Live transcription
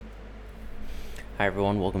Hi,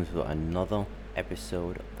 everyone. Welcome to another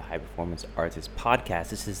episode of the High Performance Artist Podcast.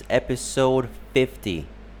 This is episode 50, an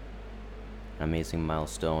amazing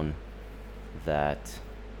milestone that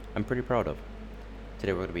I'm pretty proud of.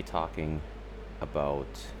 Today, we're going to be talking about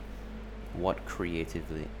what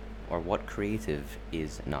creatively or what creative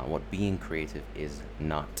is not, what being creative is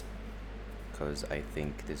not. Because I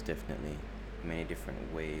think there's definitely many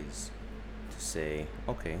different ways to say,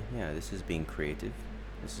 okay, yeah, this is being creative.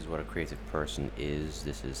 This is what a creative person is.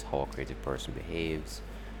 This is how a creative person behaves.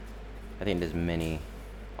 I think there's many,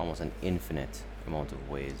 almost an infinite amount of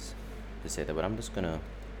ways to say that, but I'm just gonna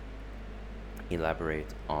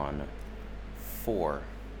elaborate on 4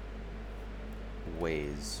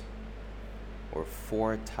 ways or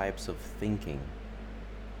 4 types of thinking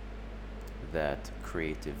that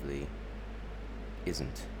creatively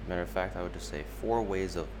isn't. Matter of fact, I would just say 4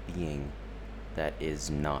 ways of being that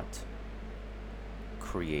is not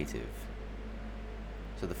creative.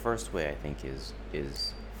 So the first way I think is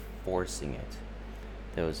forcing it.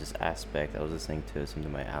 There was this aspect. I was listening to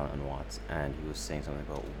something by Alan Watts, and he was saying something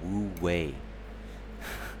about wu wei.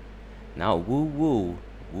 Not woo woo,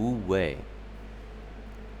 wu wei.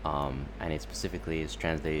 And it specifically is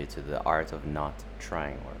translated to the art of not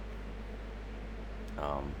trying,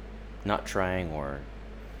 or not trying, or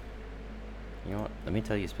you know what? Let me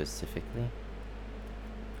tell you specifically.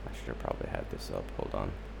 I should have probably had this up. Hold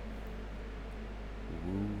on.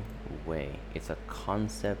 Wu wei. It's a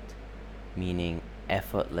concept meaning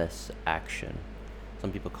effortless action.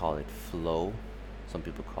 Some people call it flow. Some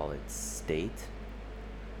people call it state.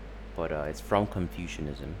 But it's from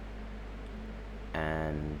Confucianism,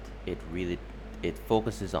 and it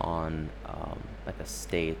focuses on like a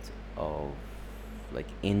state of like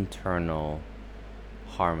internal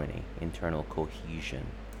harmony, internal cohesion,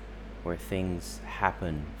 where things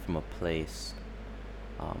happen from a place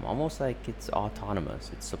almost like it's autonomous,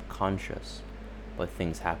 it's subconscious, but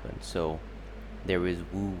things happen. So there is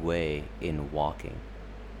wu wei in walking.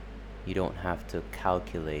 You don't have to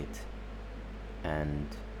calculate and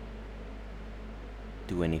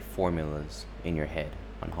do any formulas in your head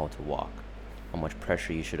on how to walk, how much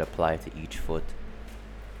pressure you should apply to each foot.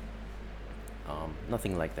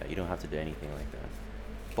 Nothing like that. You don't have to do anything like that.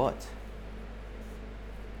 But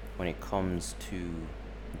when it comes to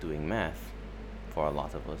doing math, for a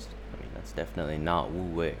lot of us, I mean, that's definitely not wu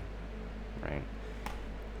wei, right?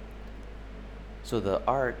 So the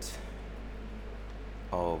art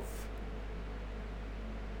of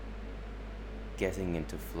getting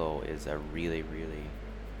into flow is a really, really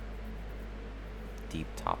deep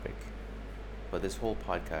topic. But this whole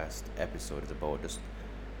podcast episode is about just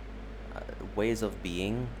ways of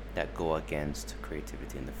being that go against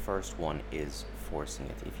creativity. And the first one is forcing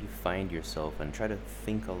it. If you find yourself, and try to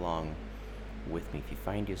think along with me, if you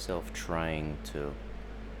find yourself trying to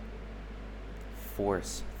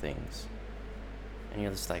force things, and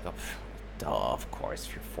you're just like, oh, duh, of course,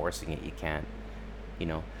 if you're forcing it, you can't,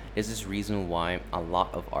 there's this reason why a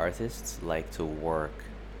lot of artists like to work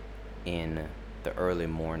in the early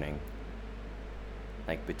morning,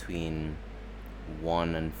 like between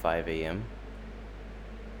 1 and 5 a.m.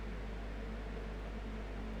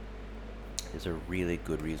 There's a really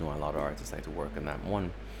good reason why a lot of artists like to work in that.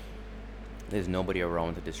 One, there's nobody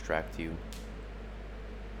around to distract you.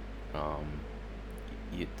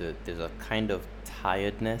 There's a kind of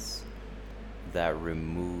tiredness that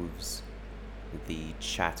removes the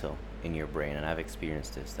chatter in your brain, and I've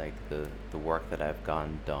experienced this. Like the work that I've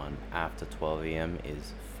gotten done after 12 a.m.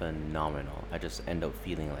 is phenomenal. I just end up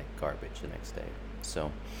feeling like garbage the next day.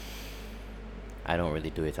 So I don't really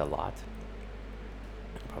do it a lot.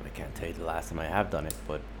 I probably can't tell you the last time I have done it,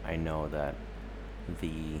 but I know that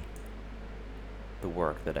the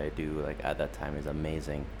work that I do like at that time is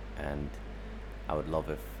amazing, and I would love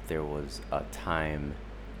if there was a time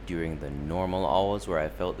during the normal hours where I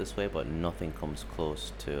felt this way, but nothing comes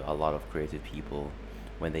close to a lot of creative people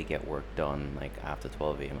when they get work done like after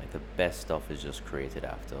 12 a.m. Like the best stuff is just created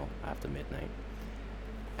after midnight.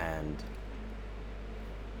 And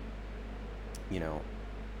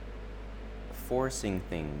forcing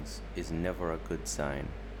things is never a good sign.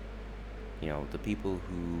 The people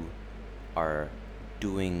who are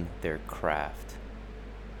doing their craft,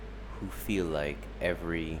 who feel like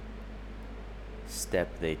every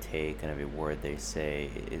step they take and every word they say,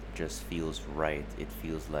 it just feels right. It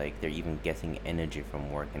feels like they're even getting energy from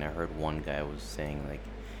work. And I heard one guy was saying like,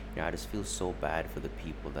 I just feel so bad for the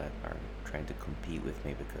people that are trying to compete with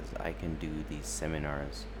me, because I can do these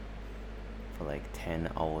seminars for like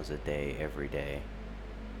 10 hours a day every day,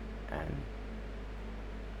 and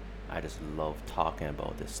I just love talking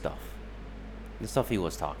about this stuff. The stuff he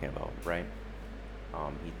was talking about, right?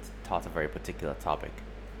 Taught a very particular topic,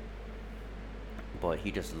 but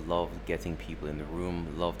he just loved getting people in the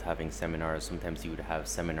room, loved having seminars. Sometimes he would have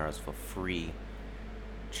seminars for free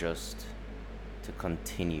just to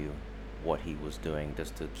continue what he was doing,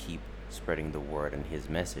 just to keep spreading the word and his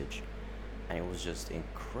message. And it was just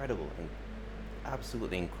incredible, and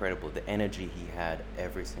absolutely incredible. The energy he had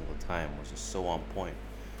every single time was just so on point.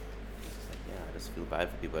 It's just like, yeah, I just feel bad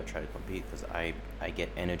for people that try to compete, because I get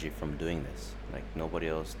energy from doing this. Like, nobody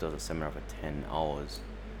else does a seminar for 10 hours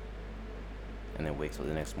and then wakes up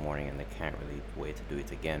the next morning and they can't really wait to do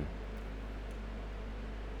it again.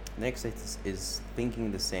 Next is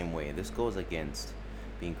thinking the same way. This goes against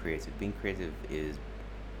being creative. Being creative is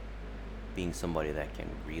being somebody that can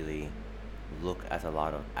really look at a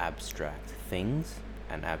lot of abstract things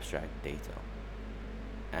and abstract data.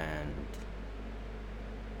 And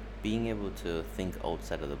being able to think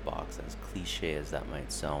outside of the box, as cliche as that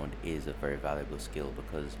might sound, is a very valuable skill,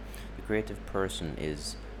 because the creative person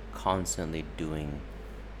is constantly doing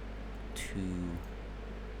two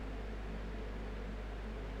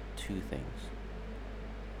things.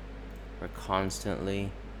 We're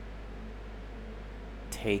constantly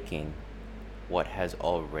taking what has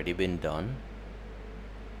already been done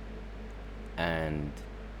and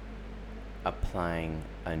applying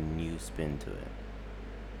a new spin to it.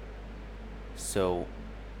 So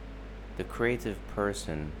the creative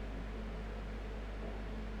person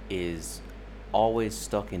is always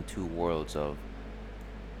stuck in two worlds of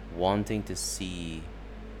wanting to see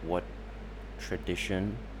what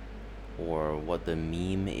tradition or what the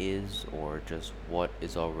meme is, or just what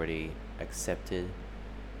is already accepted,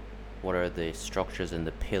 what are the structures and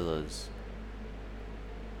the pillars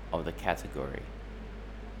of the category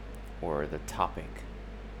or the topic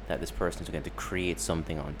that this person is going to create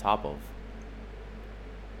something on top of.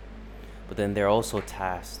 But then they're also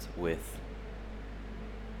tasked with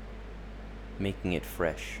making it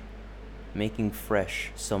fresh, making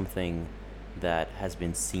fresh something that has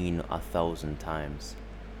been seen 1,000 times.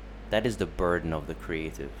 That is the burden of the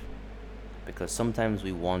creative, because sometimes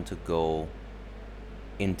we want to go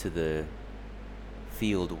into the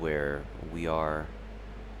field where we are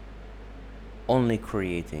only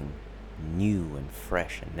creating new and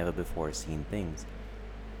fresh and never before seen things.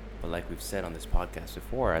 But like we've said on this podcast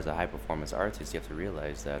before, as a high performance artist, you have to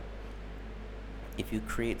realize that if you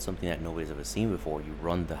create something that nobody's ever seen before, you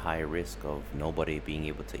run the high risk of nobody being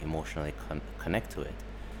able to emotionally connect to it,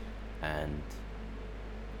 and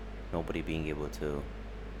nobody being able to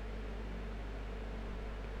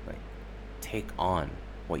like take on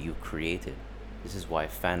what you've created. This is why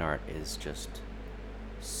fan art is just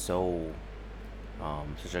so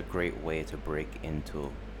such a great way to break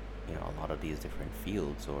into a lot of these different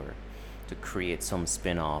fields, or to create some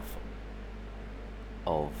spin-off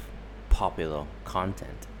of popular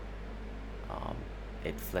content.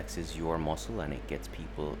 It flexes your muscle and it gets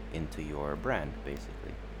people into your brand,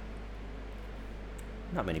 basically.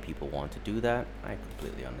 Not many people want to do that. I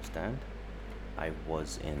completely understand. I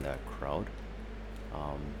was in that crowd.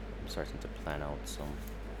 I'm starting to plan out some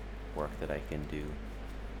work that I can do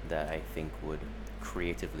that I think would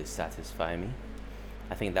creatively satisfy me.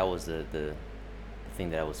 I think that was the thing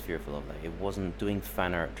that I was fearful of. Like, it wasn't doing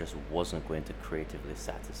fan art, just wasn't going to creatively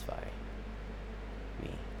satisfy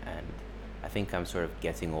me. And I think I'm sort of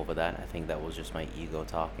getting over that. I think that was just my ego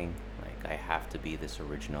talking. Like, I have to be this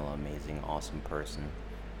original, amazing, awesome person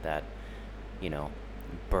that,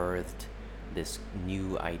 birthed this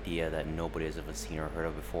new idea that nobody has ever seen or heard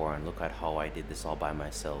of before, and look at how I did this all by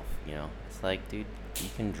myself. It's like, dude, you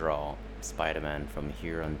can draw Spider-Man from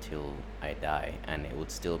here until I die and it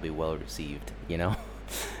would still be well received.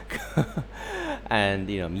 And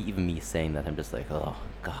me saying that, I'm just like, oh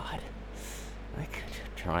god, like,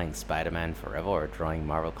 drawing Spider-Man forever or drawing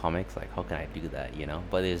Marvel comics, like, how can I do that?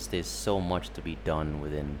 But there's so much to be done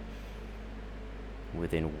within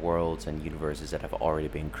worlds and universes that have already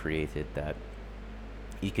been created, that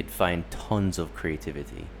you could find tons of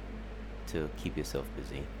creativity to keep yourself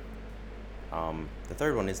busy. The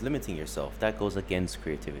third one is limiting yourself. That goes against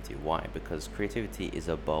creativity. Why? Because creativity is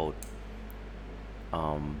about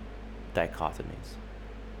dichotomies.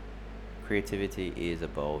 Creativity is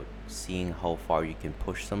about seeing how far you can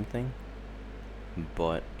push something,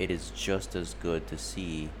 but it is just as good to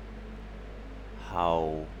see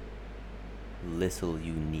how little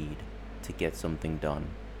you need to get something done.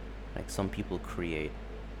 Like, some people create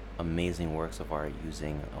amazing works of art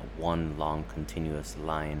using one long continuous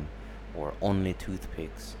line, or only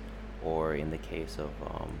toothpicks, or in the case of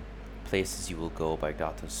Places You Will Go by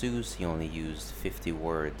Dr. Seuss, he only used 50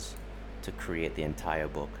 words to create the entire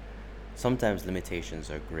book. Sometimes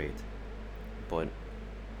limitations are great, but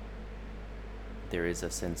there is a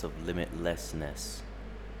sense of limitlessness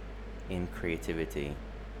in creativity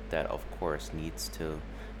that, of course, needs to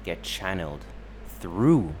get channeled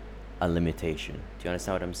through a limitation. Do you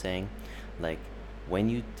understand what I'm saying? Like, when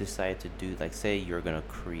you decide to do, like, say you're gonna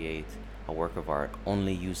create a work of art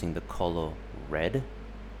only using the color red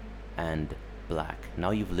and black.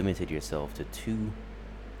 Now you've limited yourself to two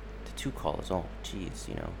colors. Oh, geez,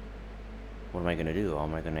 what am I gonna do? How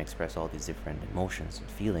am I gonna express all these different emotions and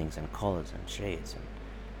feelings and colors and shades and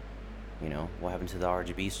what happened to the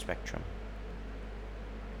RGB spectrum?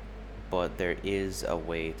 But there is a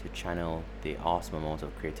way to channel the awesome amount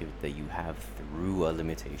of creativity that you have through a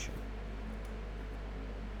limitation.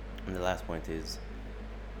 And the last point is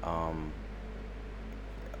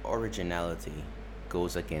originality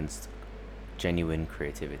goes against genuine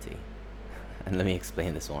creativity. And let me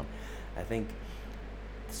explain this one. I think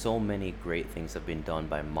so many great things have been done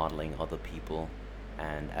by modeling other people,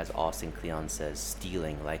 and as Austin Kleon says,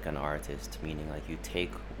 stealing like an artist, meaning like you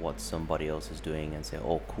take what somebody else is doing and say,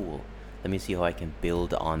 oh, cool, let me see how I can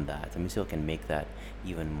build on that. Let me see how I can make that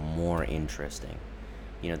even more interesting.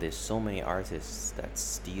 There's so many artists that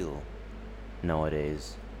steal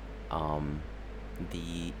nowadays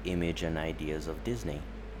the image and ideas of Disney,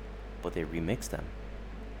 but they remix them.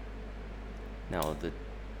 Now, the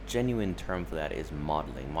genuine term for that is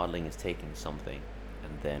modeling. Modeling is taking something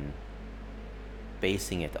and then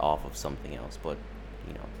basing it off of something else. But,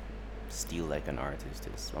 steal like an artist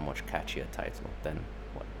is a much catchier title than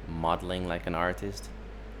what? Modeling like an artist?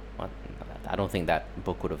 What? I don't think that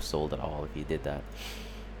book would have sold at all if you did that.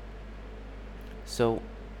 So,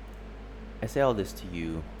 I say all this to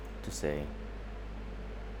you to say,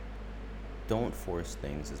 don't force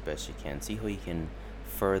things as best you can. See how you can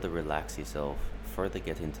further relax yourself, further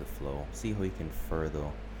get into flow. See how you can further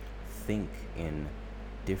think in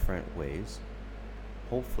different ways.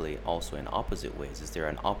 Hopefully also in opposite ways. Is there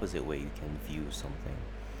an opposite way you can view something?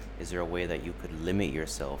 Is there a way that you could limit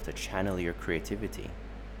yourself to channel your creativity?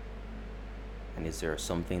 And is there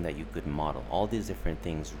something that you could model? All these different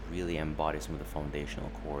things really embody some of the foundational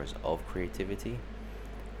cores of creativity.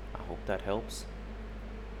 I hope that helps,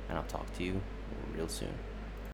 and I'll talk to you real soon.